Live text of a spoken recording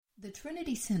The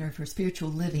Trinity Center for Spiritual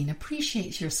Living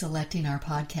appreciates your selecting our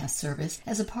podcast service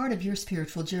as a part of your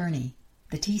spiritual journey.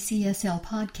 The TCSL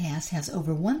podcast has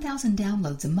over 1,000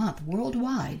 downloads a month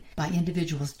worldwide by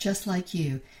individuals just like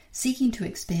you, seeking to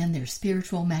expand their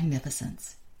spiritual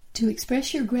magnificence. To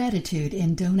express your gratitude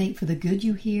and donate for the good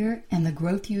you hear and the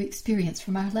growth you experience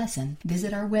from our lesson,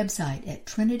 visit our website at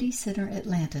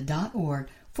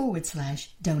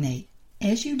trinitycenteratlanta.org/donate.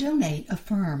 As you donate,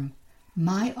 affirm,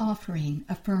 "My offering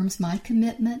affirms my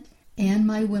commitment and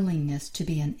my willingness to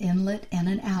be an inlet and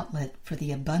an outlet for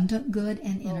the abundant good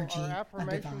and energy of Divine Spirit."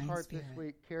 Our affirmation card this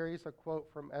week carries a quote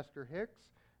from Esther Hicks,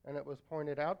 and it was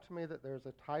pointed out to me that there's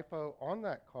a typo on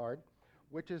that card,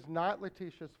 which is not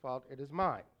Letitia's fault, it is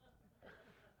mine.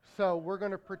 So we're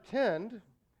going to pretend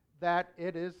that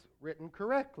it is written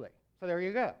correctly. So there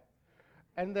you go.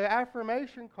 And the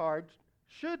affirmation card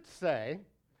should say,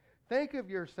 think of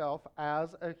yourself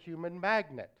as a human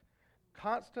magnet,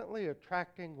 constantly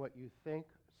attracting what you think,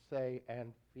 say,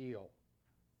 and feel.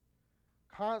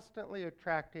 Constantly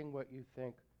attracting what you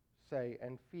think, say,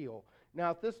 and feel.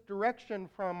 Now, this direction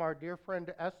from our dear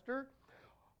friend Esther,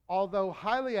 although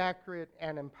highly accurate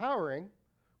and empowering,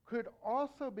 could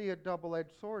also be a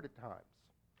double-edged sword at times,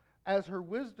 as her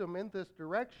wisdom in this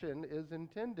direction is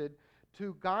intended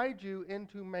to guide you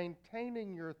into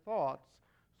maintaining your thoughts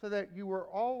so that you are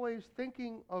always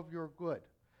thinking of your good.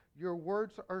 Your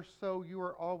words are so you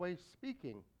are always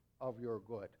speaking of your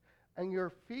good. And your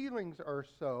feelings are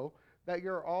so that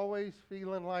you're always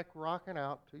feeling like rocking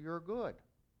out to your good.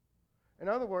 In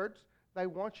other words, they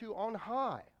want you on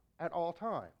high at all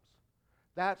times.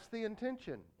 That's the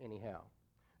intention, anyhow.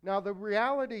 Now, the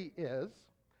reality is,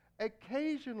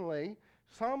 occasionally,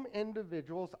 some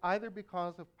individuals, either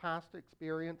because of past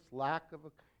experience, lack of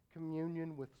a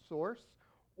communion with Source,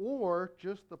 or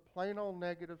just the plain old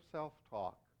negative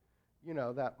self-talk,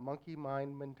 that monkey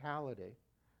mind mentality,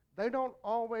 they don't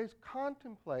always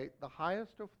contemplate the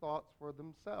highest of thoughts for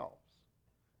themselves.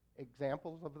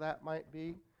 Examples of that might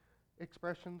be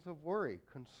expressions of worry,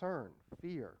 concern,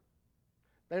 fear.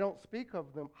 They don't speak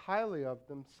of them highly of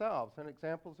themselves, and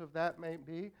examples of that may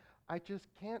be, I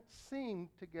just can't seem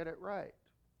to get it right.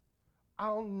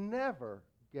 I'll never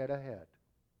get ahead.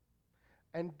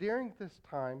 And during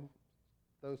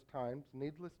those times,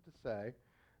 needless to say,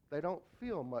 they don't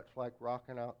feel much like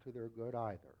rocking out to their good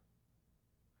either.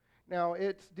 Now,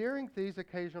 it's during these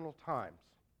occasional times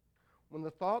when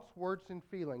the thoughts, words, and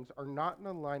feelings are not in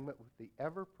alignment with the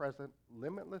ever-present,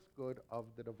 limitless good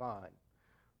of the divine,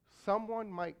 someone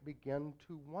might begin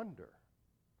to wonder,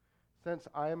 since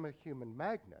I am a human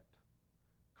magnet,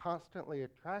 constantly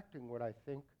attracting what I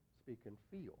think, speak, and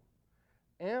feel,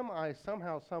 am I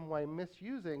somehow, some way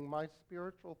misusing my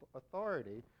spiritual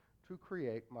authority to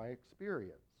create my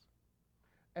experience?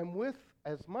 And with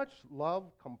as much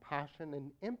love, compassion,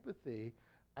 and empathy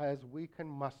as we can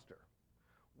muster,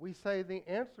 we say the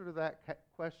answer to that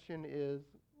question is,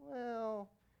 well,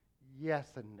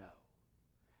 yes and no.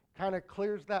 Kind of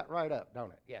clears that right up,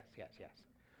 don't it? Yes, yes, yes.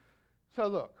 So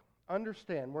look,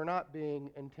 understand, we're not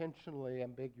being intentionally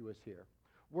ambiguous here.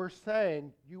 We're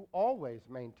saying you always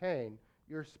maintain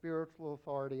your spiritual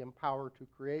authority and power to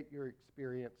create your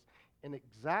experience in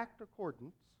exact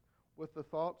accordance with the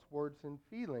thoughts, words, and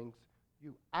feelings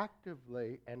you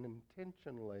actively and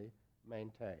intentionally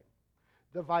maintain.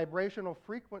 The vibrational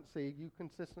frequency you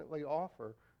consistently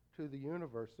offer to the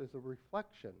universe is a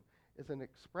reflection, is an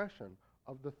expression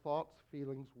of the thoughts,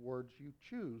 feelings, words you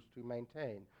choose to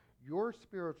maintain. Your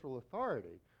spiritual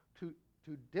authority to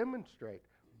demonstrate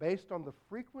based on the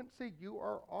frequency you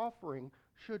are offering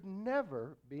should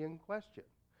never be in question,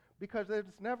 because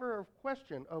it's never a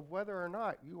question of whether or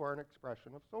not you are an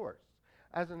expression of Source.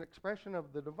 As an expression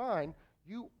of the divine,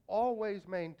 you always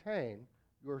maintain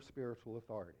your spiritual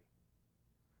authority.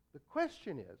 The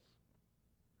question is,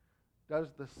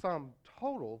 does the sum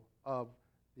total of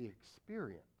the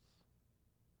experience,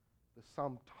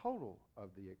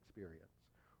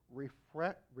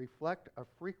 reflect a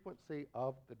frequency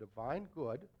of the divine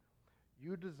good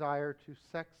you desire to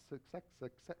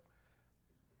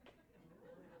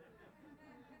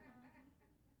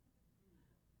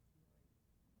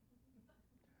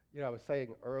I was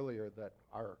saying earlier that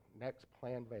our next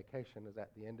planned vacation is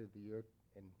at the end of the year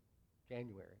in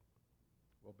January.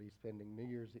 We'll be spending New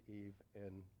Year's Eve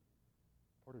in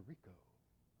Puerto Rico.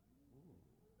 Ooh.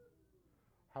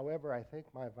 However, I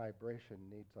think my vibration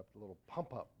needs a little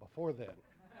pump up before then.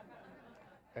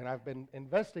 And I've been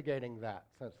investigating that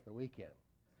since the weekend.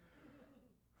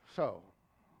 So,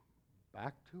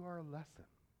 back to our lesson.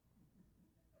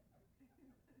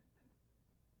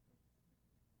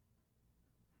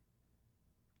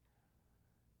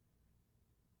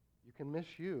 can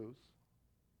misuse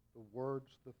the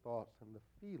words, the thoughts, and the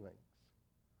feelings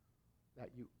that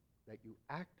you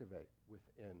activate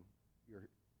within your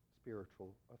spiritual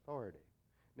authority.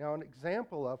 Now, an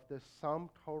example of this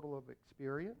sum total of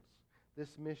experience,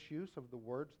 this misuse of the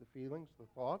words, the feelings, the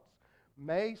thoughts,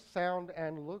 may sound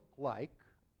and look like,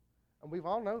 and we've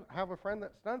all have a friend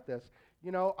that's done this,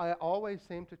 I always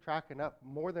seem to track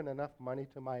more than enough money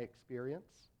to my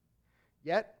experience,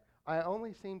 yet I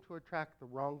only seem to attract the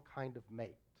wrong kind of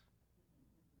mate.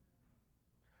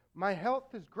 My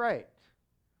health is great,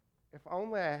 if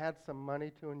only I had some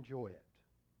money to enjoy it.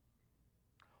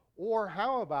 Or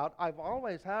how about, I've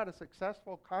always had a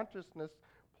successful consciousness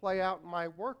play out in my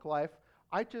work life,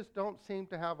 I just don't seem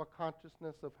to have a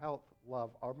consciousness of health,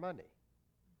 love, or money.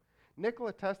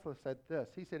 Nikola Tesla said this.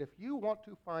 He said, if you want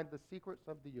to find the secrets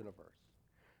of the universe,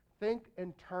 think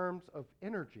in terms of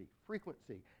energy,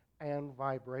 frequency, and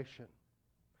vibration.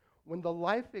 When the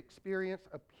life experience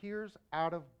appears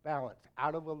out of balance,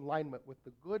 out of alignment with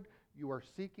the good you are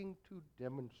seeking to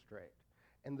demonstrate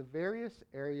in the various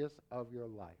areas of your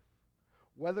life,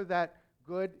 whether that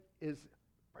good is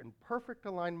in perfect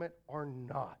alignment or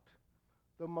not,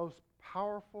 the most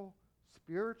powerful,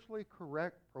 spiritually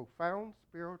correct, profound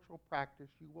spiritual practice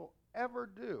you will ever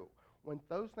do when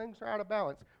those things are out of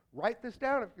balance. Write this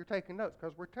down if you're taking notes,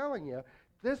 because we're telling you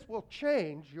this will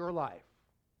change your life.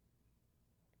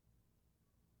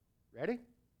 Ready?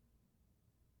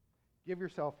 Give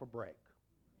yourself a break.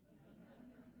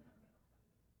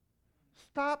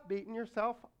 Stop beating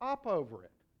yourself up over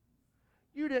it.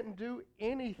 You didn't do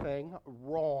anything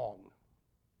wrong.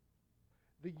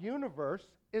 The universe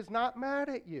is not mad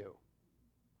at you.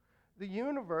 The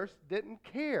universe didn't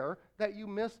care that you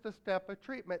missed a step of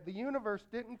treatment. The universe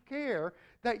didn't care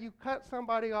that you cut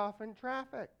somebody off in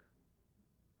traffic.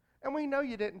 And we know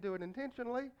you didn't do it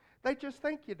intentionally. They just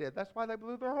think you did. That's why they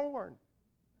blew their horn.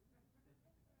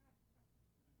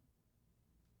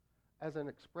 As an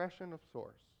expression of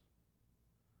source,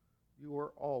 you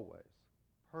are always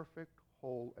perfect,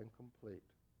 whole, and complete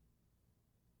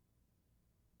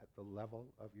at the level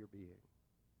of your being,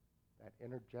 that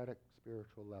energetic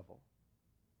spiritual level.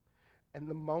 And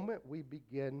the moment we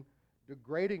begin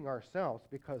degrading ourselves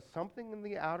because something in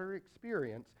the outer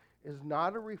experience is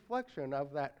not a reflection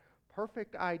of that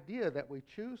perfect idea that we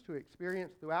choose to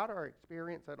experience throughout our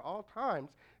experience at all times,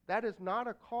 that is not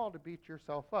a call to beat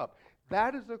yourself up.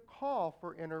 That is a call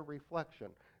for inner reflection.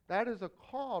 That is a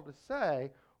call to say,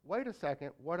 wait a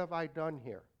second, what have I done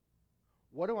here?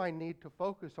 What do I need to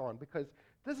focus on? Because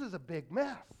this is a big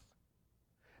mess.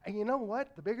 And you know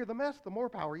what? The bigger the mess, the more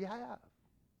power you have.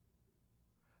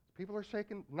 People are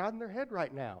nodding their head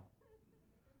right now.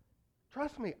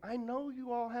 Trust me, I know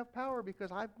you all have power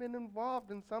because I've been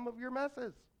involved in some of your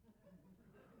messes.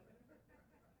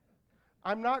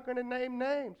 I'm not going to name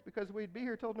names because we'd be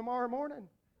here till tomorrow morning.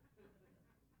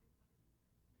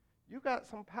 You got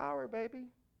some power, baby.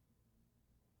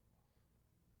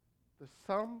 The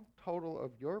sum total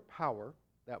of your power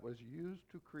that was used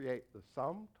to create the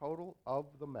sum total of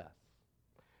the mess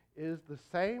is the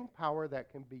same power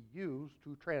that can be used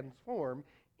to transform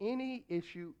any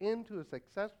issue into a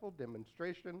successful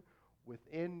demonstration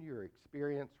within your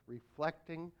experience,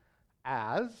 reflecting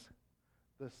as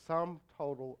the sum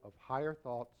total of higher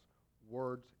thoughts,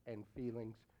 words, and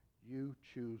feelings you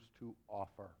choose to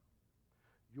offer.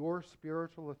 Your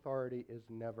spiritual authority is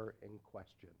never in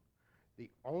question.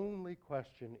 The only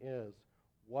question is,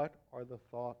 what are the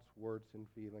thoughts, words, and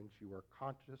feelings you are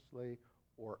consciously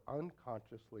or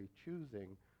unconsciously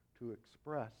choosing to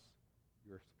express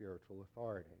your spiritual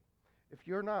authority? If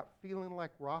you're not feeling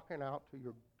like rocking out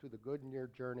to the good in your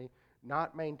journey,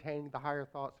 not maintaining the higher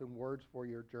thoughts and words for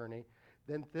your journey,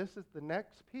 then this is the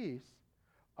next piece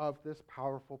of this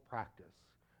powerful practice.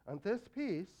 And this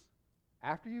piece,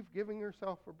 after you've given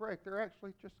yourself a break, there are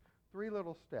actually just 3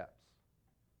 little steps.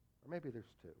 Or maybe there's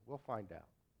 2. We'll find out.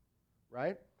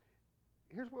 Right?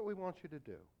 Here's what we want you to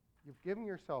do. You've given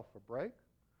yourself a break.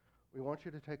 We want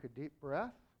you to take a deep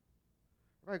breath.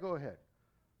 Everybody go ahead.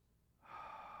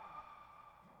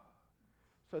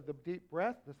 So the deep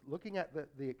breath, looking at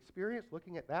the experience,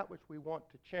 looking at that which we want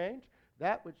to change,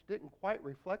 that which didn't quite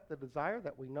reflect the desire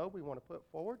that we know we want to put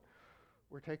forward,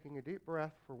 we're taking a deep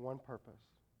breath for one purpose,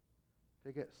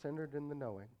 to get centered in the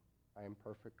knowing, I am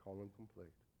perfect, whole, and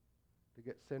complete. To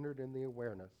get centered in the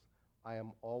awareness, I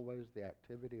am always the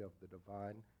activity of the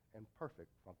divine and perfect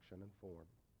function and form.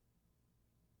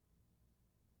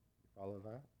 You follow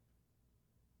that?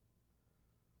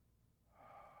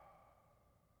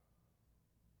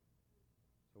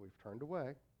 So we've turned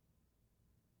away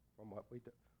from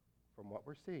what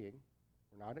we're seeing.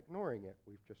 We're not ignoring it.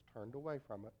 We've just turned away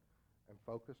from it. and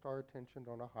focused our attention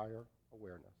on a higher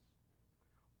awareness,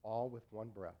 all with one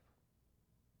breath.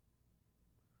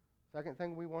 Second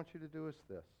thing we want you to do is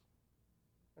this,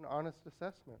 an honest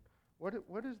assessment.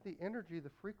 What is the energy, the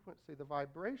frequency, the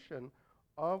vibration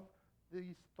of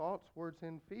these thoughts, words,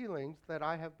 and feelings that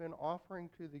I have been offering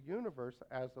to the universe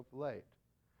as of late?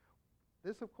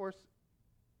 This, of course,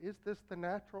 is this the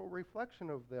natural reflection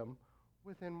of them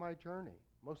within my journey?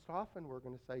 Most often we're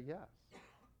going to say yes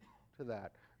to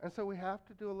that. And so we have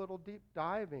to do a little deep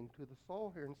diving to the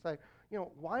soul here and say,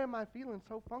 why am I feeling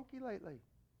so funky lately?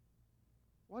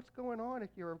 What's going on? If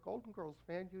you're a Golden Girls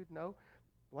fan, you'd know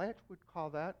Blanche would call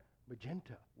that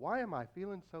magenta. Why am I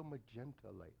feeling so magenta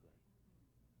lately?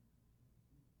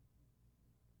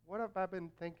 What have I been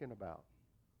thinking about,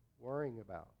 worrying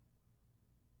about?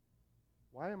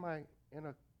 Why am I in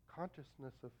a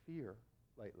consciousness of fear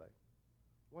lately?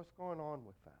 What's going on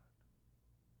with that?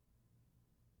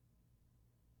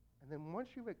 And then once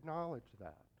you acknowledge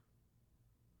that,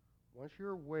 once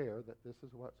you're aware that this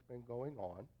is what's been going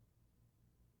on,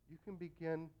 you can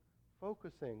begin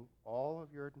focusing all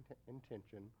of your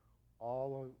intention,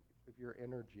 all of your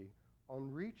energy on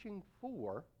reaching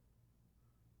for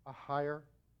a higher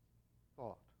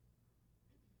thought,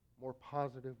 more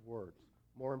positive words,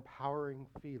 more empowering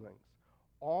feelings.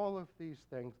 All of these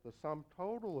things, the sum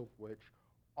total of which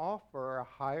offer a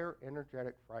higher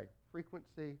energetic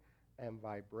frequency and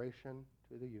vibration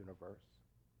to the universe.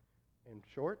 In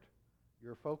short,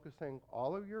 you're focusing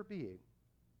all of your being,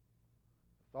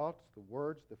 the thoughts, the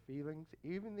words, the feelings,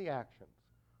 even the actions,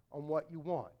 on what you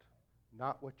want,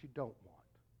 not what you don't want.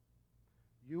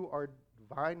 You are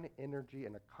divine energy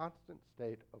in a constant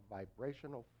state of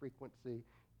vibrational frequency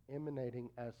emanating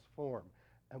as form.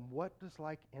 And what does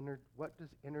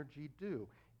energy do?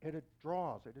 It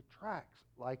draws, it attracts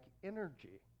like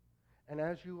energy. And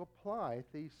as you apply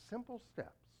these simple steps,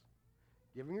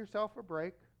 giving yourself a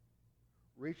break,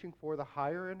 reaching for the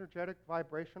higher energetic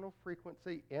vibrational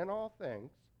frequency in all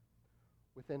things,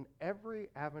 within every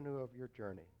avenue of your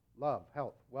journey, love,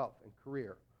 health, wealth, and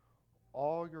career,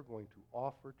 all you're going to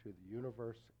offer to the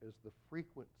universe is the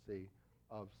frequency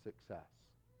of success,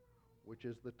 which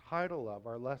is the title of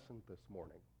our lesson this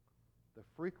morning, the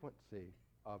frequency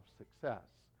of success.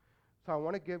 So I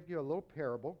want to give you a little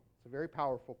parable. It's a very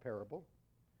powerful parable.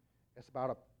 It's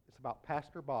about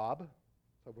Pastor Bob.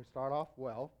 So we start off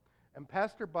well. And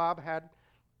Pastor Bob had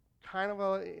kind of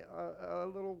a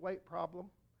little weight problem.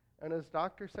 And his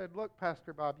doctor said, look,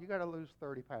 Pastor Bob, you got to lose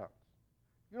 30 pounds.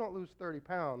 If you don't lose 30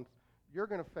 pounds, you're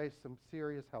going to face some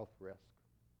serious health risk.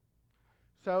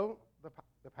 So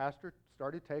the pastor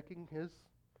started taking his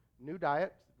new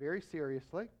diet very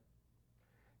seriously,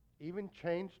 even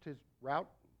changed his route,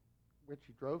 which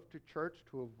he drove to church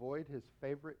to avoid his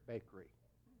favorite bakery.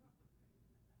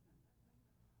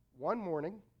 One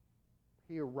morning,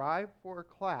 he arrived for a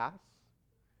class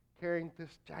carrying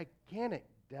this gigantic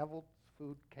devil's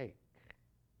food cake.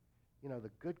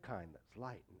 The good kind that's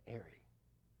light and airy.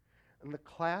 And the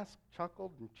class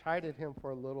chuckled and chided him for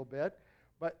a little bit,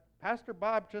 but Pastor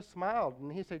Bob just smiled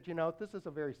and he said, this is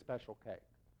a very special cake.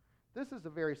 This is a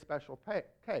very special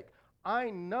cake.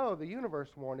 I know the universe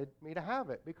wanted me to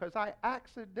have it because I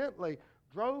accidentally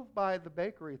drove by the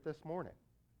bakery this morning.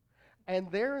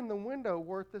 And there in the window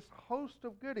were this host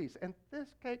of goodies. And this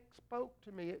cake spoke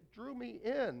to me. It drew me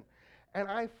in. And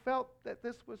I felt that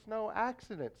this was no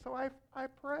accident. So I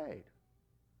prayed.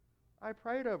 I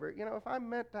prayed over it. If I'm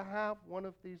meant to have one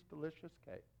of these delicious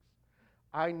cakes,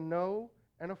 I know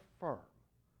and affirm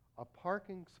a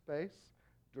parking space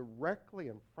directly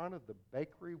in front of the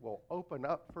bakery will open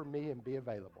up for me and be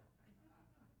available.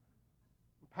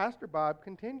 Pastor Bob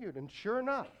continued, and sure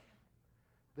enough,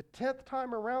 the 10th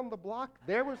time around the block,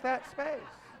 there was that space.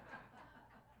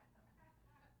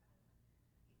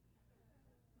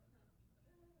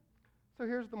 So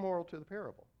here's the moral to the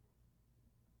parable.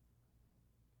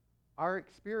 Our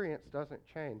experience doesn't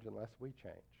change unless we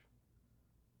change.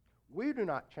 We do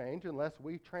not change unless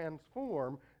we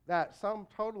transform that sum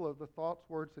total of the thoughts,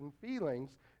 words, and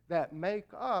feelings that make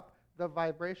up the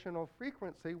vibrational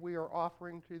frequency we are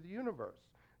offering to the universe.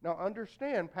 Now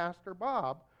understand, Pastor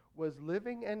Bob was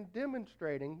living and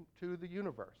demonstrating to the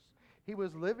universe. He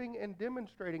was living and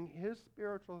demonstrating his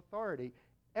spiritual authority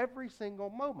every single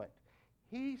moment.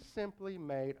 He simply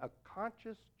made a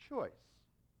conscious choice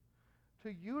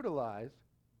to utilize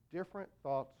different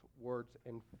thoughts, words,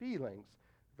 and feelings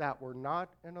that were not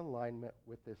in alignment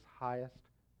with this highest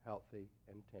healthy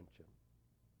intention.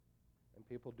 And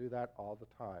people do that all the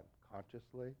time,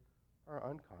 consciously or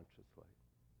unconsciously.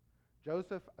 John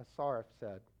Assaraf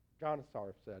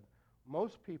said,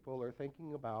 most people are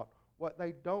thinking about what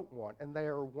they don't want, and they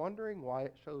are wondering why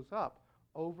it shows up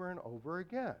over and over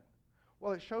again.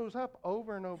 Well, it shows up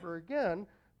over and over again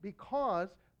because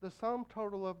the sum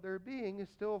total of their being is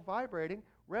still vibrating,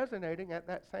 resonating at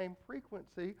that same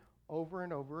frequency over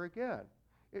and over again.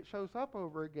 It shows up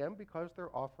over again because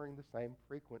they're offering the same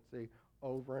frequency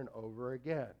over and over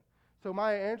again. So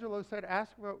Maya Angelou said,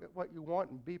 ask what you want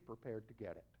and be prepared to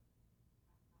get it.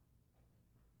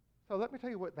 So let me tell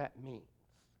you what that means.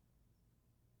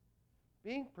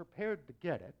 Being prepared to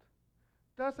get it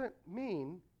doesn't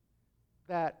mean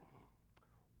that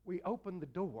we open the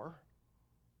door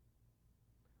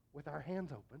with our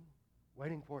hands open,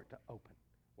 waiting for it to open,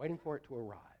 waiting for it to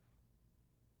arrive.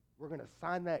 We're going to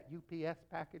sign that UPS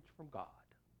package from God.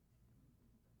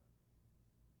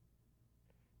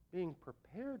 Being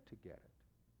prepared to get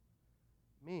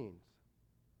it means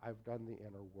I've done the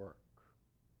inner work.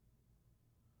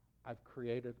 I've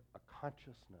created a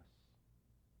consciousness,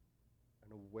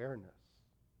 an awareness,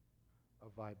 a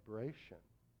vibration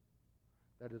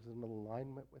that is in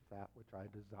alignment with that which I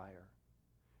desire.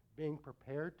 Being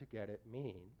prepared to get it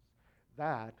means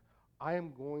that I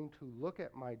am going to look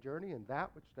at my journey and that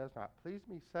which does not please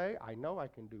me, say, I know I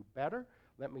can do better.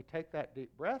 Let me take that deep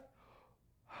breath.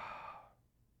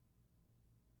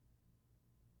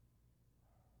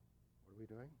 What are we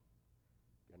doing?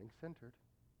 Getting centered.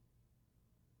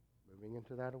 Moving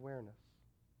into that awareness.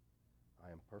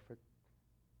 I am perfect,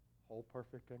 whole,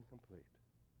 perfect, and complete.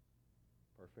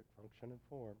 Perfect function and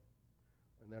form.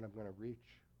 And then I'm going to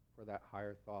reach for that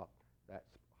higher thought, that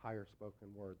higher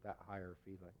spoken word, that higher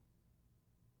feeling.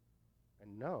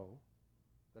 And know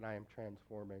that I am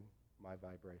transforming my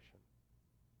vibration.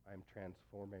 I am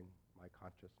transforming my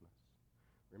consciousness.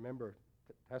 Remember,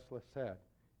 Tesla said,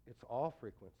 it's all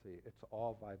frequency, it's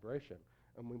all vibration.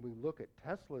 And when we look at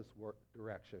Tesla's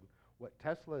direction, what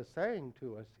Tesla is saying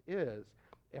to us is,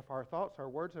 if our thoughts, our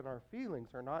words, and our feelings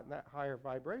are not in that higher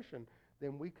vibration,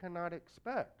 then we cannot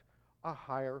expect a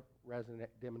higher resonant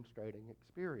demonstrating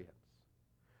experience.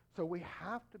 So we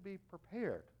have to be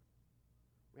prepared.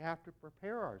 We have to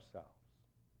prepare ourselves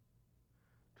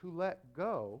to let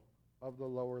go of the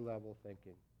lower level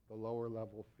thinking, the lower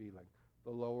level feeling,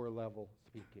 the lower level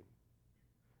speaking.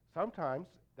 Sometimes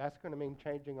that's going to mean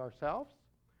changing ourselves.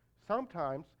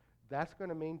 Sometimes that's going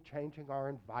to mean changing our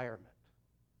environment.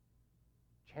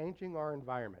 Changing our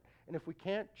environment. And if we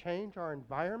can't change our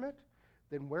environment,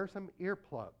 then wear some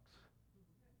earplugs.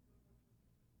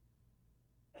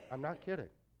 I'm not kidding.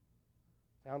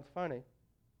 Sounds funny,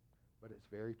 but it's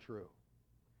very true.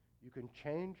 You can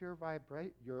change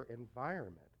your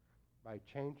environment by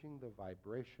changing the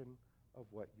vibration of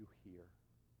what you hear.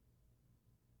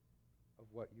 Of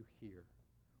what you hear.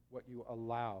 What you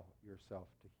allow yourself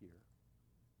to hear.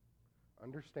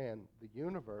 Understand, the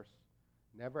universe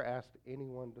never asked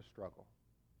anyone to struggle.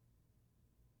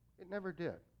 It never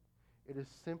did. It is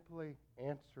simply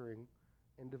answering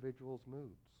individuals'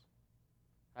 moods.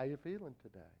 How you feeling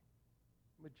today?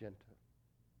 Magenta.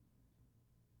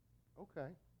 Okay.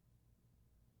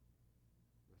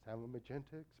 Let's have a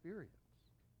magenta experience.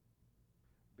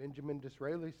 Benjamin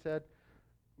Disraeli said,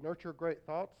 nurture great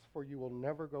thoughts, for you will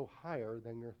never go higher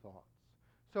than your thoughts.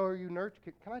 So are you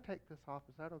nurturing? Can I take this off?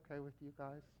 Is that okay with you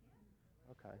guys?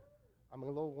 Okay. I'm a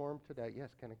little warm today. Yes,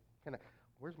 can I?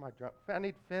 Where's my drum? I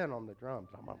need Finn on the drums.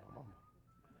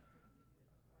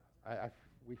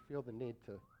 We feel the need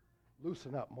to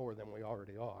loosen up more than we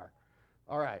already are.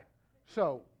 All right.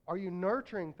 So are you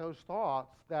nurturing those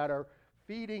thoughts that are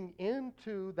feeding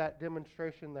into that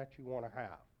demonstration that you want to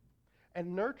have?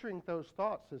 And nurturing those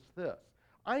thoughts is this.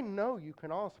 I know you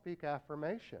can all speak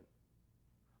affirmation.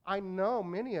 I know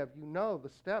many of you know the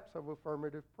steps of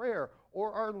affirmative prayer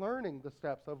or are learning the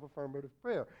steps of affirmative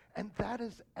prayer. And that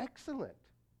is excellent.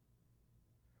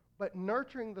 But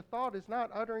nurturing the thought is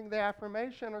not uttering the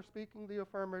affirmation or speaking the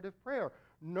affirmative prayer.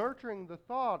 Nurturing the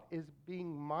thought is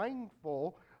being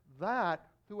mindful that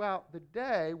throughout the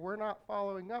day we're not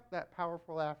following up that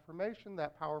powerful affirmation,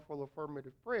 that powerful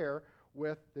affirmative prayer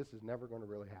with, this is never going to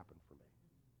really happen for me.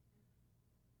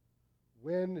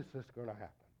 When is this going to happen?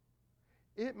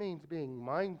 It means being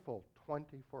mindful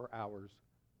 24 hours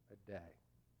a day.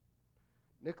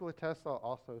 Nikola Tesla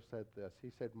also said this.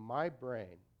 He said, my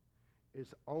brain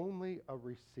is only a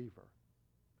receiver.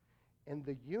 In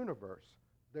the universe,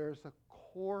 there's a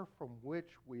core from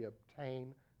which we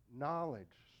obtain knowledge,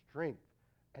 strength,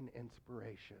 and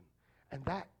inspiration. And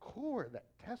that core that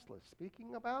Tesla's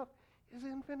speaking about is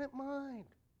infinite mind.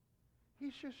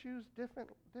 He's just used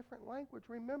different language.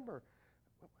 Remember,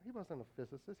 he wasn't a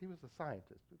physicist, he was a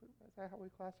scientist. Is that how we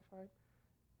classify?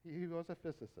 He was a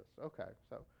physicist. Okay,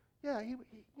 so yeah, he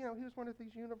was one of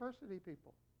these university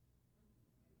people.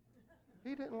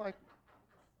 He didn't like,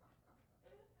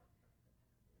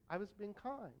 I was being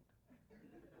kind.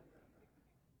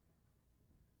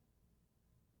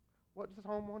 What does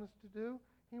Holmes want us to do?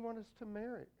 He wants us to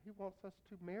marry. He wants us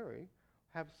to marry,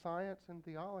 have science and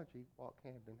theology walk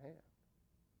hand in hand.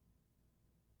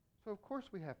 So of course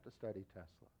we have to study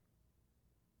Tesla.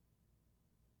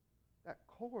 That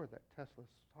core that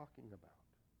Tesla's talking about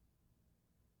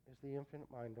is the infinite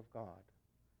mind of God,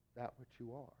 that which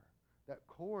you are. That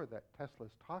core that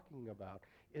Tesla's talking about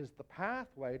is the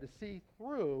pathway to see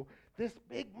through this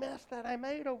big mess that I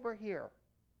made over here.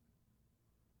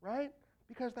 Right?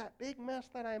 Because that big mess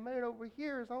that I made over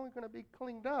here is only going to be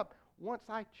cleaned up once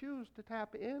I choose to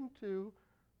tap into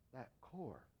that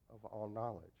core of all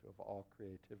knowledge, of all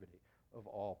creativity, of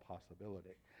all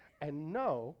possibility. And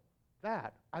know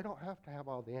that I don't have to have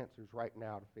all the answers right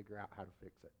now to figure out how to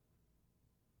fix it.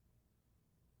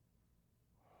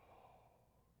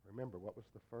 Remember, what was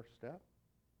the first step?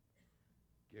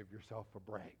 Give yourself a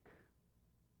break.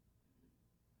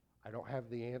 I don't have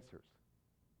the answers.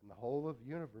 And the whole of the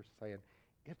universe saying,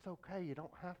 it's okay, you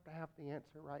don't have to have the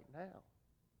answer right now.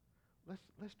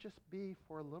 Let's just be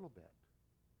for a little bit.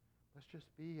 Let's just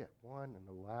be at one and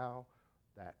allow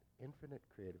that infinite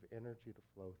creative energy to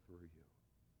flow through you.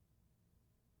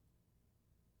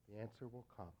 The answer will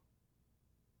come.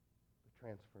 The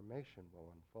transformation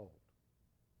will unfold.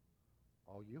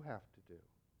 All you have to do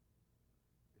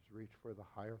is reach for the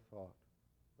higher thought,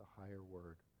 the higher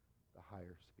word, the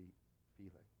higher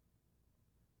feeling.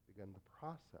 Begin the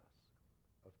process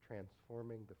of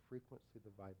transforming the frequency,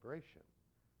 the vibration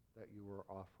that you are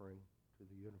offering to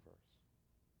the universe.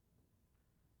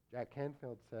 Jack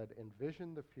Canfield said,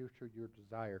 envision the future you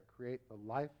desire. Create the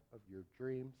life of your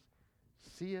dreams.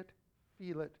 See it,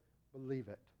 feel it, believe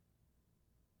it.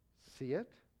 See it,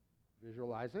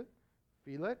 visualize it,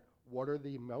 feel it. What are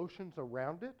the emotions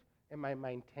around it? Am I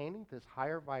maintaining this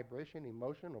higher vibration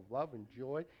emotion of love and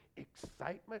joy,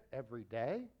 excitement every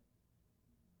day?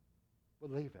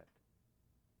 Believe it.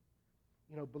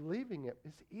 You know, believing it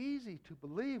is easy to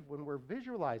believe when we're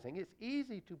visualizing. It's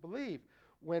easy to believe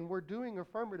when we're doing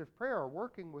affirmative prayer or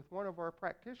working with one of our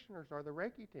practitioners or the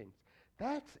Reiki teams.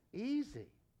 That's easy.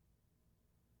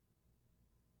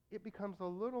 It becomes a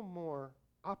little more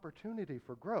opportunity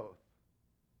for growth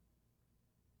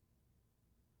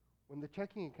when the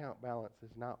checking account balance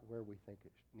is not where we think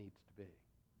it needs to be.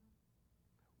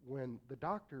 When the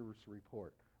doctor's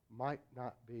report might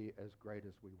not be as great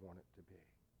as we want it to be.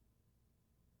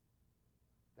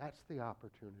 That's the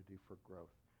opportunity for growth.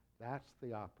 That's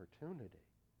the opportunity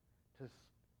to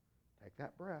take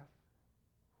that breath,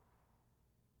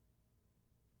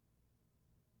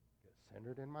 get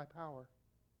centered in my power,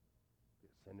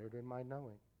 get centered in my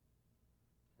knowing,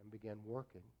 and begin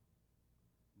working,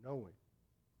 knowing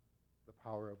the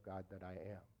power of God that I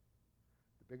am.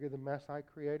 The bigger the mess I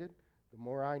created, the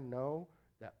more I know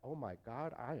that, oh my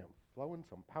God, I am flowing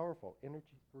some powerful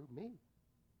energy through me.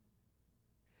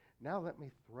 Now let me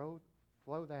flow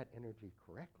that energy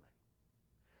correctly.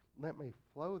 Let me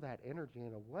flow that energy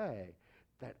in a way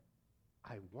that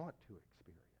I want to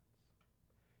experience.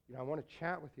 You know, I want to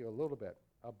chat with you a little bit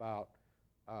about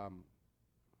the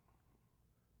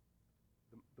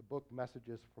book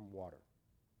Messages from Water.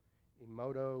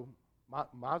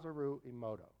 Masaru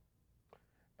Emoto.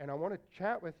 And I want to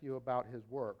chat with you about his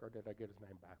work, or did I get his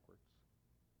name backwards?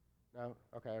 No?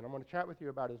 Okay, and I'm going to chat with you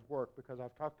about his work because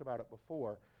I've talked about it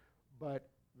before, but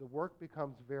the work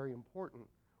becomes very important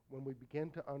when we begin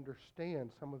to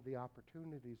understand some of the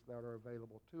opportunities that are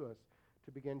available to us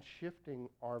to begin shifting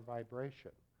our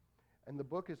vibration. And the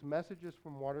book is Messages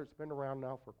from Water. It's been around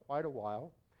now for quite a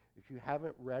while. If you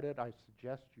haven't read it, I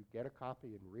suggest you get a copy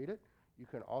and read it. You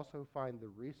can also find the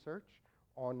research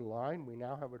online. We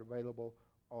now have it available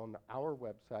on our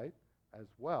website as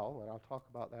well, and I'll talk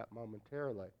about that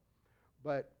momentarily.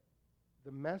 But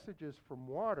the Messages from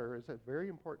Water is a very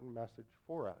important message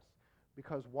for us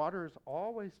because water is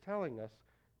always telling us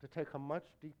to take a much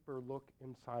deeper look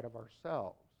inside of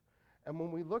ourselves. And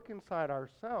when we look inside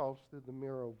ourselves through the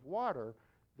mirror of water,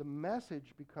 the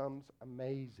message becomes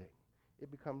amazing. It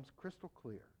becomes crystal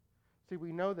clear. See,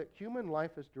 we know that human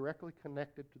life is directly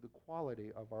connected to the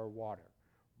quality of our water,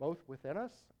 both within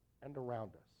us and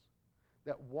around us.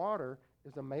 That water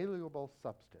is a malleable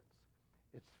substance.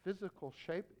 Its physical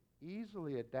shape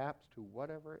easily adapts to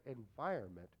whatever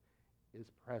environment is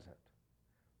present.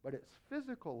 But its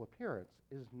physical appearance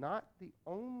is not the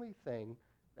only thing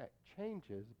that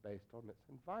changes based on its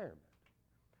environment.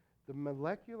 The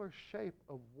molecular shape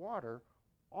of water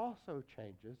also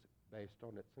changes based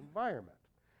on its environment.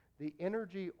 The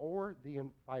energy or the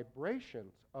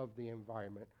vibrations of the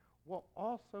environment will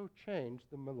also change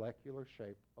the molecular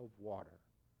shape of water.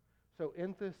 So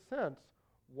in this sense,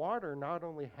 water not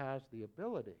only has the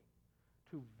ability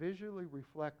to visually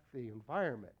reflect the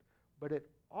environment, but it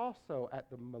also, at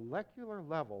the molecular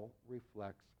level,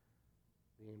 reflects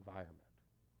the environment.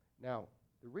 Now,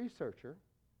 the researcher,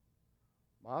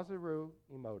 Masaru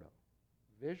Emoto,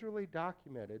 visually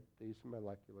documented these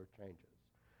molecular changes.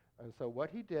 And so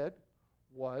what he did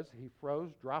was he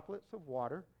froze droplets of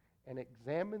water and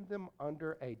examined them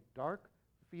under a dark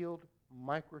field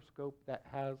microscope that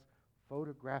has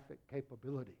photographic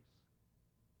capabilities.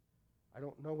 I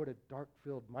don't know what a dark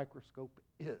field microscope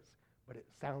is, but it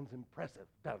sounds impressive,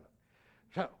 doesn't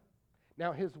it? So,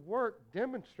 now his work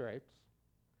demonstrates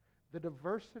the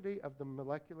diversity of the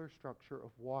molecular structure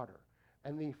of water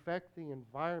and the effect the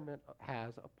environment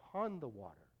has upon the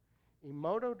water.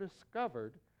 Emoto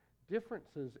discovered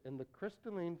differences in the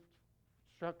crystalline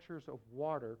structures of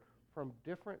water from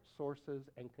different sources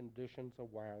and conditions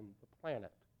around the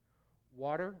planet.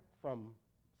 Water from,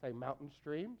 say, mountain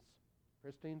streams,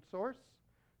 pristine source,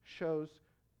 shows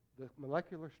the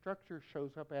molecular structure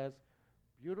shows up as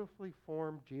beautifully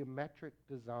formed geometric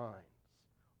designs,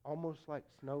 almost like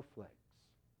snowflakes.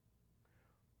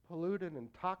 Polluted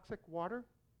and toxic water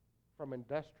from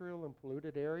industrial and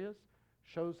polluted areas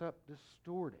shows up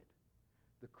distorted.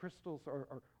 The crystals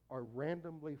are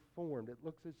randomly formed. It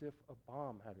looks as if a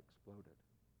bomb had exploded.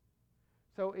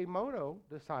 So Emoto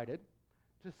decided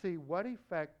to see what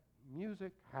effect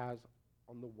music has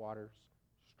on the water's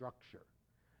structure.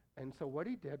 And so what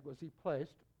he did was he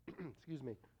placed,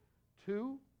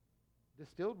 two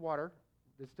distilled water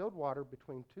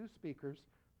between two speakers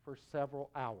for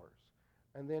several hours.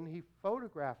 And then he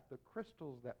photographed the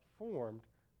crystals that formed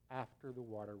after the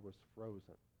water was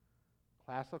frozen.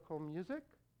 Classical music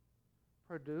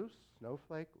produced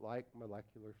snowflake-like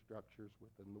molecular structures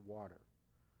within the water.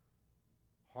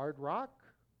 Hard rock,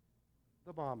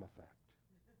 the bomb effect.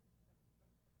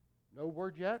 No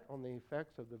word yet on the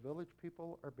effects of The Village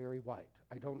People or Barry White.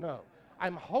 I don't know.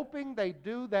 I'm hoping they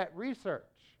do that research.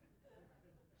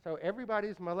 So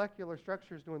everybody's molecular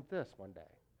structure is doing this one day.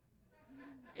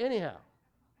 Anyhow.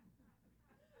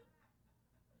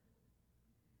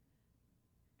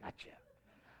 Gotcha.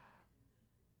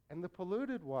 And the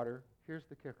polluted water, here's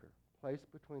the kicker, placed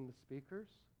between the speakers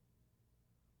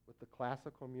with the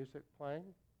classical music playing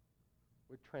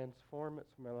would transform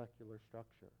its molecular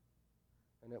structure,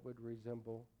 and it would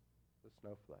resemble the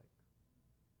snowflake.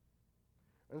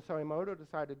 And so Emoto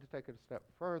decided to take it a step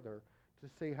further to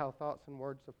see how thoughts and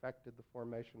words affected the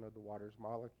formation of the water's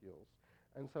molecules.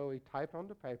 And so he typed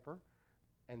onto paper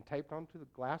and taped onto the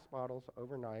glass bottles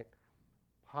overnight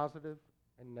positive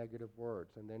and negative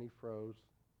words, and then he froze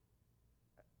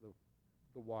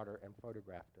the water and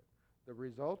photographed it. The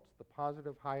results, the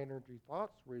positive high-energy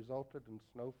thoughts, resulted in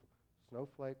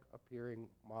snowflake-appearing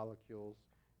molecules,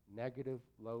 negative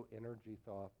low-energy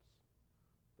thoughts,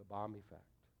 the bomb effect.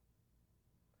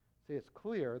 See, it's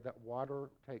clear that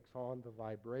water takes on the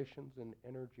vibrations and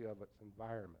energy of its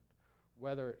environment,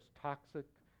 whether it's toxic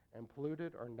and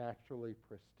polluted or naturally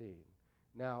pristine.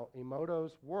 Now,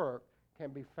 Emoto's work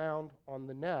can be found on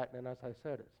the net, and as I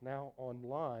said, it's now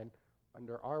online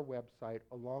under our website,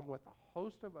 along with a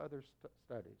host of other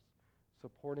studies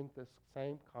supporting this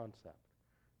same concept,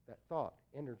 that thought,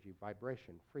 energy,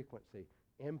 vibration, frequency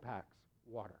impacts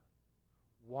water.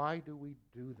 Why do we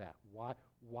do that?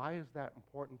 Why is that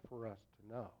important for us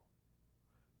to know?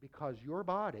 Because your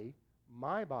body,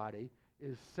 my body,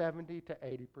 is 70 to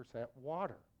 80%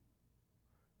 water.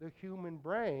 The human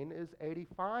brain is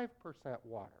 85%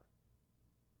 water.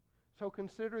 So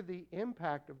consider the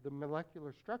impact of the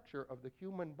molecular structure of the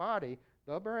human body,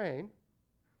 the brain,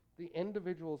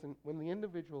 when the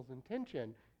individual's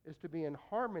intention is to be in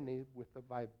harmony with the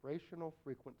vibrational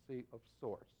frequency of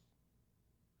source.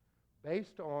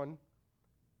 Based on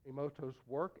Emoto's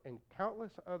work and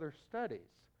countless other studies,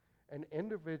 an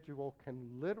individual can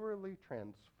literally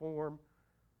transform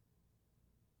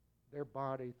their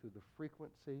body through the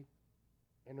frequency,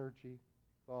 energy,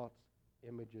 thoughts,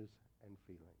 images, and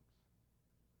feelings.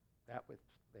 That which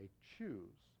they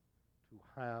choose to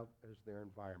have as their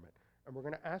environment. And we're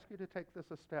going to ask you to take this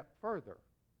a step further.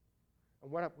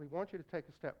 And what we want you to take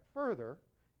a step further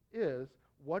is,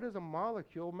 what is a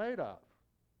molecule made of?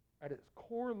 At its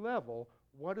core level,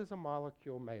 what is a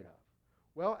molecule made of?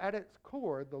 Well, at its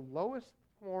core, the lowest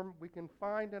form we can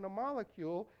find in a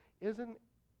molecule is an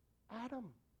atom.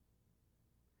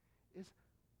 It's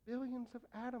billions of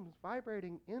atoms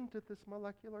vibrating into this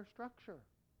molecular structure.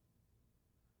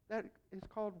 That is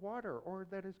called water, or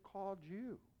that is called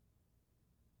you.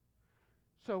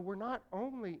 So we're not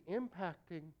only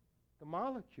impacting the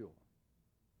molecule.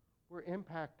 We're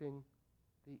impacting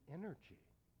the energy.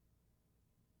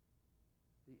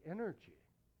 The energy.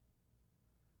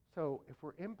 So if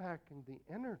we're impacting the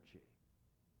energy,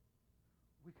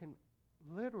 we can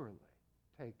literally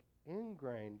take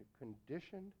ingrained,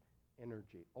 conditioned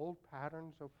energy, old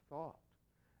patterns of thought,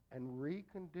 and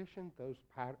recondition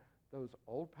those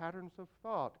old patterns of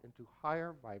thought into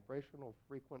higher vibrational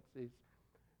frequencies,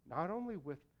 not only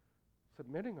with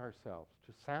submitting ourselves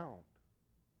to sound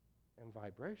and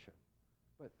vibration,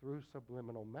 but through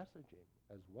subliminal messaging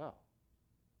as well.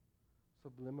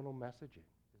 Subliminal messaging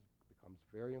becomes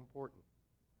very important.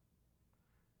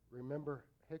 Remember,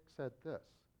 Hicks said this: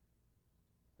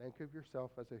 think of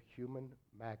yourself as a human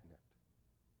magnet,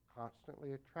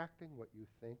 constantly attracting what you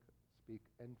think, speak,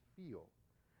 and feel.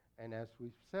 And as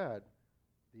we've said,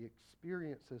 the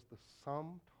experience is the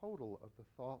sum total of the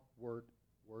thought, words,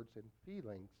 and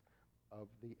feelings of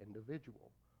the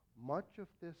individual. Much of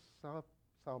this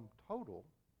sum total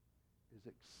is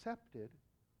accepted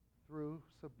through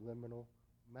subliminal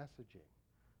messaging.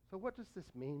 So what does this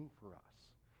mean for us?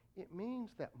 It means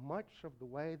that much of the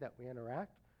way that we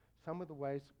interact, some of the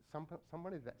ways,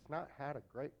 somebody that's not had a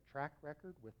great track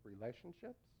record with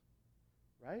relationships,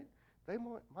 right? They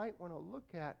might want to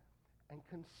look at and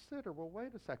consider, well,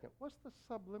 wait a second, what's the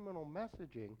subliminal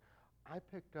messaging I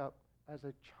picked up as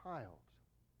a child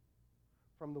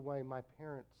from the way my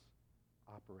parents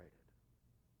operated?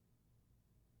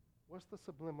 What's the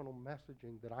subliminal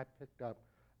messaging that I picked up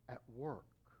at work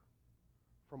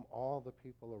from all the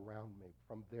people around me,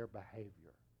 from their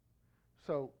behavior?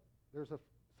 So there's a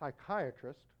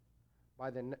psychiatrist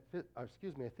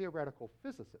a theoretical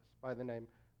physicist by the name,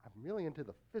 I'm really into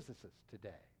the physicists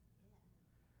today.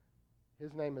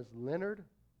 His name is Leonard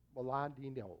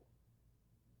Mlodinow.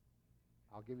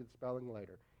 I'll give you the spelling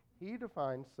later. He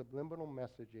defines subliminal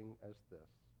messaging as this: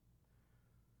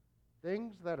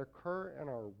 things that occur in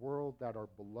our world that are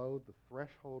below the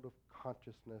threshold of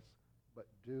consciousness but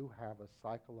do have a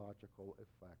psychological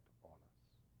effect on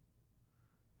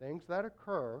us. Things that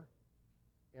occur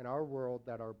in our world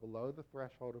that are below the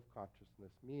threshold of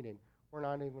consciousness, meaning we're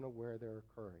not even aware they're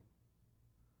occurring,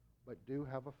 but do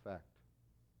have a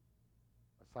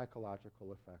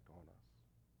psychological effect on us.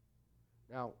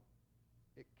 Now,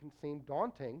 it can seem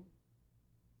daunting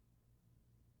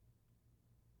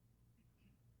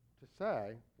to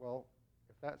say, well,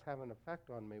 if that's having an effect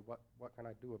on me, what can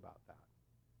I do about that?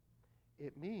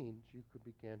 It means you could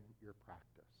begin your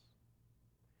practice.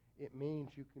 It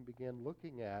means you can begin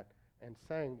looking at and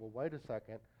saying, well, wait a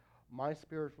second, my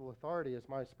spiritual authority is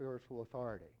my spiritual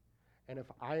authority. And if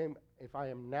I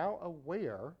am now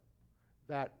aware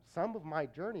that some of my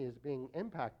journey is being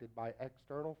impacted by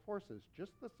external forces,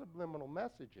 just the subliminal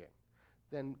messaging,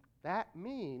 then that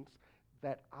means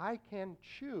that I can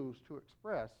choose to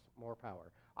express more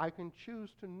power. I can choose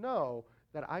to know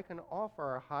that I can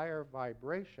offer a higher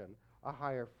vibration, a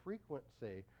higher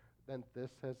frequency than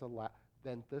this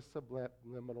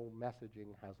subliminal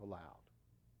messaging has allowed.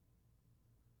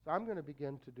 So I'm going to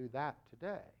begin to do that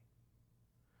today.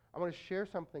 I want to share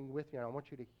something with you, and I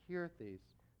want you to hear these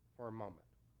for a moment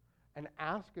and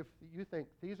ask if you think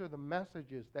these are the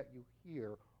messages that you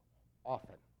hear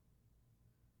often.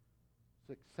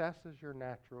 Success is your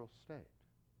natural state.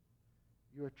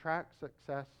 You attract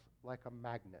success like a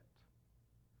magnet.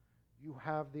 You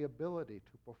have the ability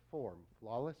to perform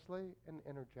flawlessly and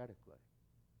energetically.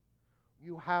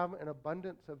 You have an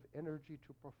abundance of energy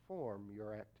to perform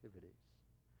your activities.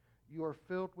 You are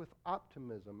filled with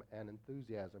optimism and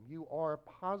enthusiasm. You are a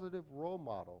positive role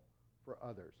model for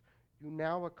others. You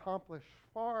now accomplish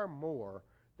far more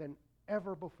than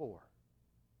ever before.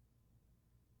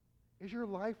 Is your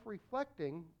life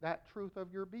reflecting that truth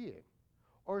of your being?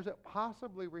 Or is it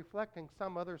possibly reflecting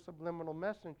some other subliminal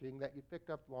messaging that you picked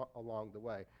up along the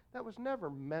way that was never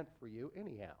meant for you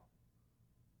anyhow?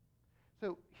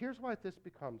 So here's why this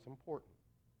becomes important.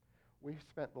 We've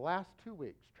spent the last 2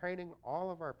 weeks training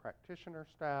all of our practitioner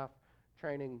staff,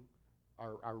 training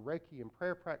our Reiki and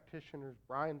prayer practitioners.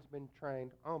 Brian's been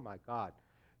trained. Oh my God.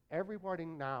 Everybody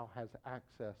now has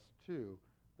access to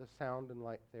the sound and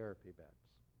light therapy beds.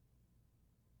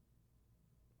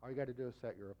 All you got to do is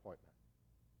set your appointment.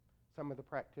 Some of the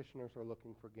practitioners are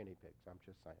looking for guinea pigs, I'm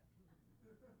just saying.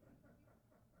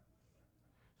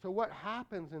 So what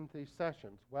happens in these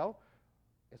sessions? Well,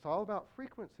 it's all about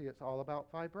frequency. It's all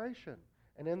about vibration.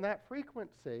 And in that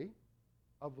frequency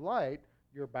of light,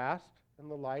 you're basked in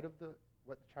the light of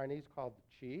what the Chinese call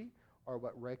the qi, or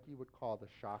what Reiki would call the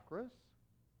chakras,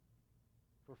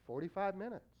 for 45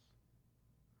 minutes.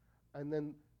 And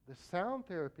then the sound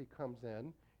therapy comes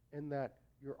in that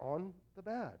you're on the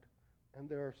bed And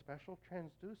there are special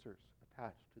transducers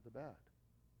attached to the bed.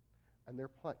 And they're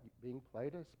being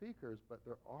played as speakers, but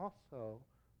they're also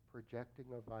projecting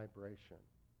a vibration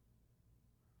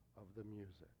of the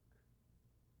music.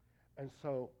 And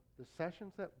so the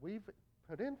sessions that we've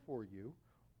put in for you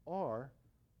are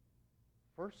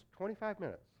first 25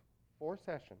 minutes, 4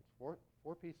 sessions, four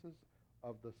pieces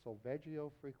of the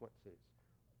Solfeggio frequencies.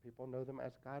 People know them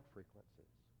as God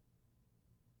frequencies.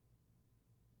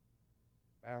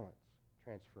 Balance,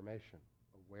 transformation,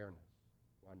 awareness,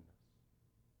 oneness.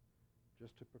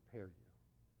 Just to prepare you.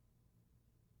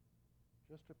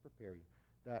 Just to prepare you.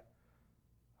 That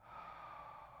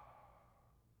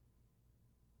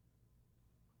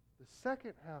the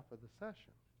second half of the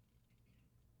session,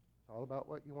 it's all about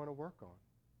what you want to work on.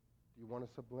 Do you want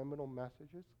subliminal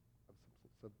messages,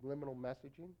 subliminal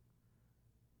messaging,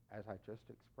 as I just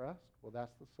expressed? Well,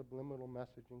 that's the subliminal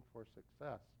messaging for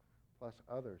success, plus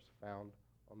others found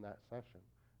on that session.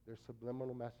 There's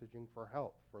subliminal messaging for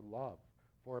health, for love,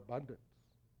 for abundance.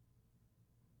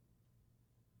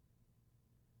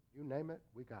 You name it,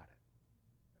 we got it.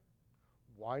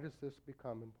 Why does this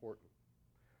become important?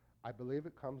 I believe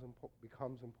it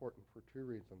becomes important for 2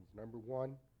 reasons. Number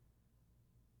one,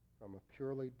 from a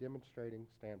purely demonstrating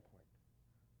standpoint.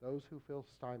 Those who feel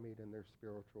stymied in their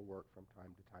spiritual work from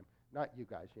time to time. Not you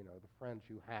guys, the friends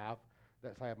you have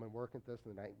that say, I've been working at this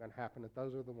and it ain't been happening.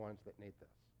 Those are the ones that need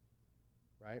this,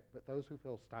 right? But those who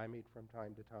feel stymied from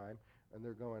time to time and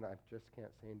they're going, I just can't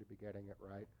seem to be getting it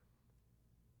right.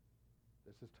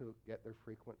 This is to get their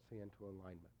frequency into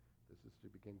alignment. This is to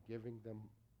begin giving them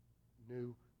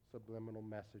new subliminal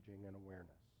messaging and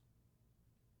awareness,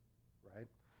 right?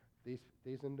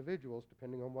 These individuals,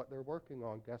 depending on what they're working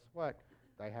on, guess what?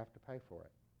 They have to pay for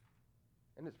it.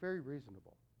 And it's very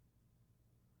reasonable.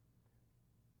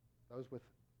 Those with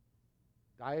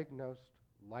diagnosed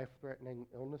life-threatening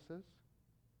illnesses,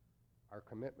 our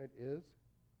commitment is,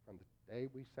 from the day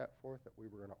we set forth that we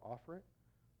were going to offer it,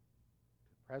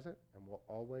 to present, and will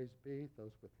always be,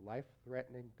 those with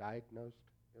life-threatening diagnosed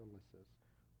illnesses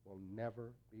will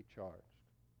never be charged.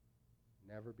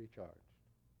 Never be charged.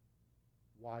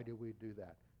 Why do we do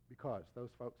that? Because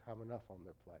those folks have enough on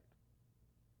their plate.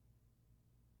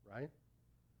 Right?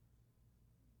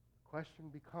 The question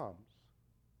becomes,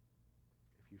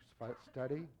 if you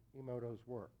study Emoto's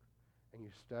work and you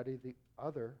study the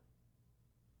other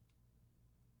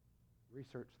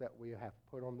research that we have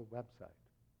put on the website,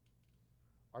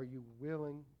 are you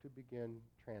willing to begin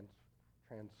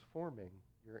transforming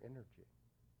your energy?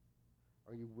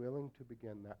 Are you willing to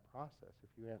begin that process? If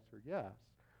you answer yes,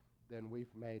 then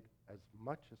we've made as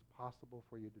much as possible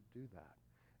for you to do that.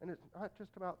 And it's not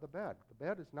just about the bed. The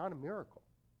bed is not a miracle.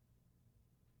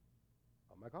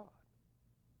 Oh my God.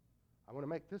 I want to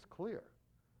make this clear.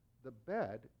 The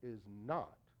bed is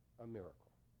not a miracle.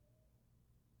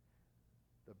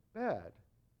 The bed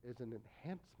is an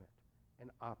enhancement, an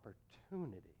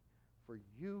opportunity for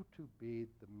you to be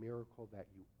the miracle that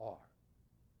you are.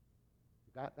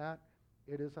 You got that?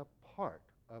 It is a part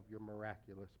of your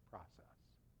miraculous process.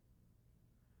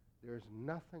 There's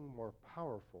nothing more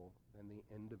powerful than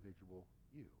the individual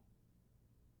you.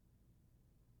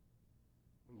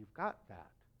 When you've got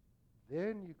that,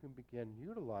 then you can begin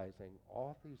utilizing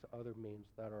all these other means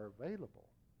that are available,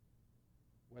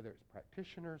 whether it's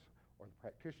practitioners or the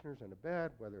practitioners in the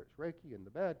bed, whether it's Reiki in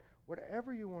the bed,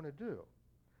 whatever you want to do.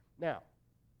 Now,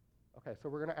 okay, so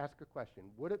we're going to ask a question.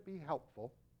 Would it be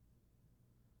helpful?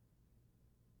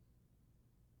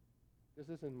 This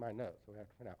is in my notes, so we have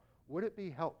to find out. Would it be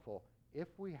helpful if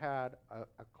we had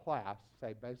a class,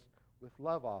 say, based with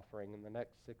love offering in the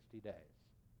next 60 days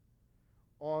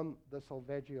on the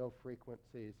Solfeggio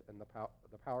frequencies and the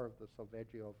power of the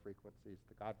Solfeggio frequencies,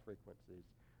 the God frequencies,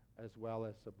 as well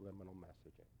as subliminal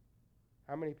messaging?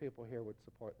 How many people here would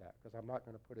support that? Because I'm not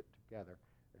going to put it together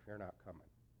if you're not coming.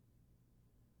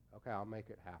 Okay, I'll make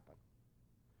it happen.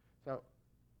 So,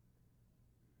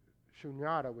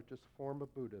 Shunyata, which is a form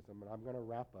of Buddhism, and I'm going to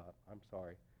wrap up,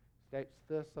 states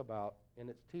this about, in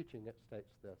its teaching, it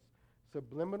states this: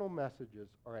 subliminal messages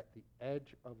are at the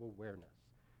edge of awareness.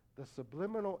 The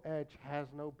subliminal edge has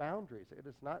no boundaries. It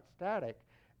is not static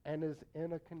and is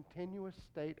in a continuous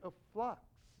state of flux.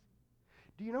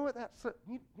 Do you know what that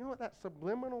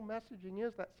subliminal messaging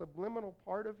is, that subliminal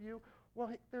part of you?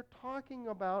 Well, they're talking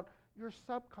about your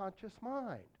subconscious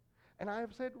mind. And I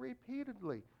have said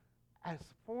repeatedly, as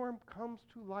form comes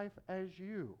to life as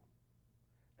you,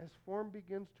 as form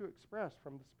begins to express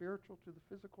from the spiritual to the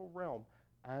physical realm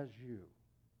as you.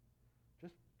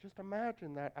 Just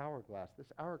imagine that hourglass.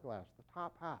 This hourglass, the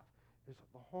top half, is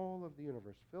the whole of the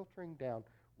universe filtering down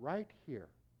right here.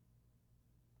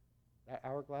 That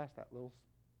hourglass, that little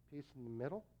piece in the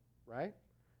middle, right?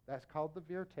 That's called the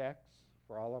vertex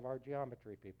for all of our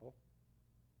geometry people.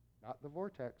 Not the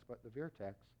vortex, but the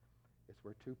vertex. It's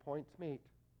where 2 points meet.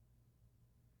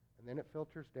 And then it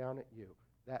filters down at you.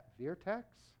 That vertex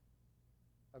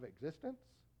of existence,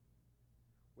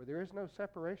 where there is no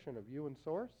separation of you and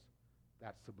source,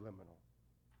 that's subliminal.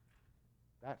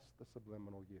 That's the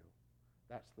subliminal you.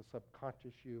 That's the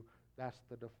subconscious you. That's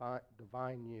the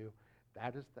divine you.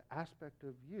 That is the aspect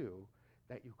of you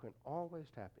that you can always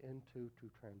tap into to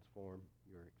transform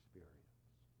your experience.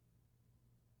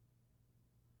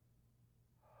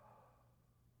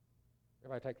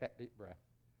 Everybody take that deep breath.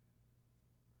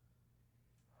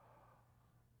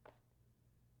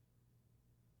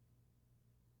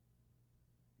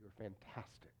 You're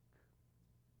fantastic.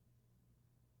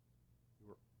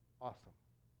 You're awesome.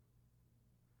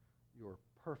 You're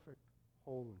perfect,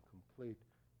 whole, and complete,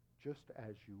 just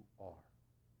as you are.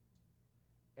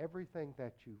 Everything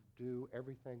that you do,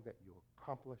 everything that you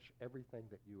accomplish, everything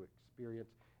that you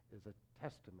experience is a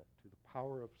testament to the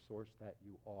power of source that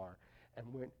you are.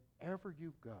 And whenever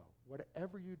you go,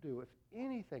 whatever you do, if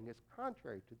anything is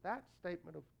contrary to that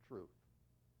statement of truth,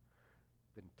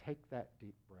 then take that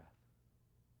deep breath.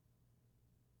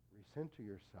 Recenter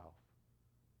yourself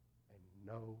and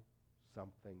know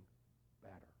something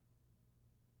better.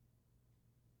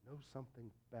 Know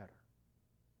something better.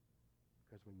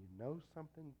 Because when you know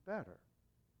something better,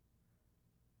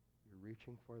 you're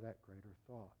reaching for that greater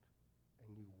thought,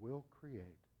 and you will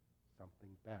create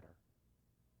something better.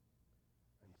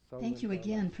 And so Thank you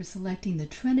again for selecting the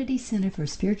Trinity Center for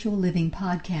Spiritual Living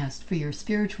podcast for your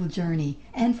spiritual journey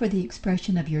and for the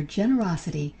expression of your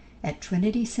generosity at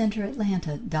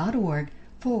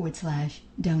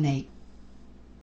trinitycenteratlanta.org/donate.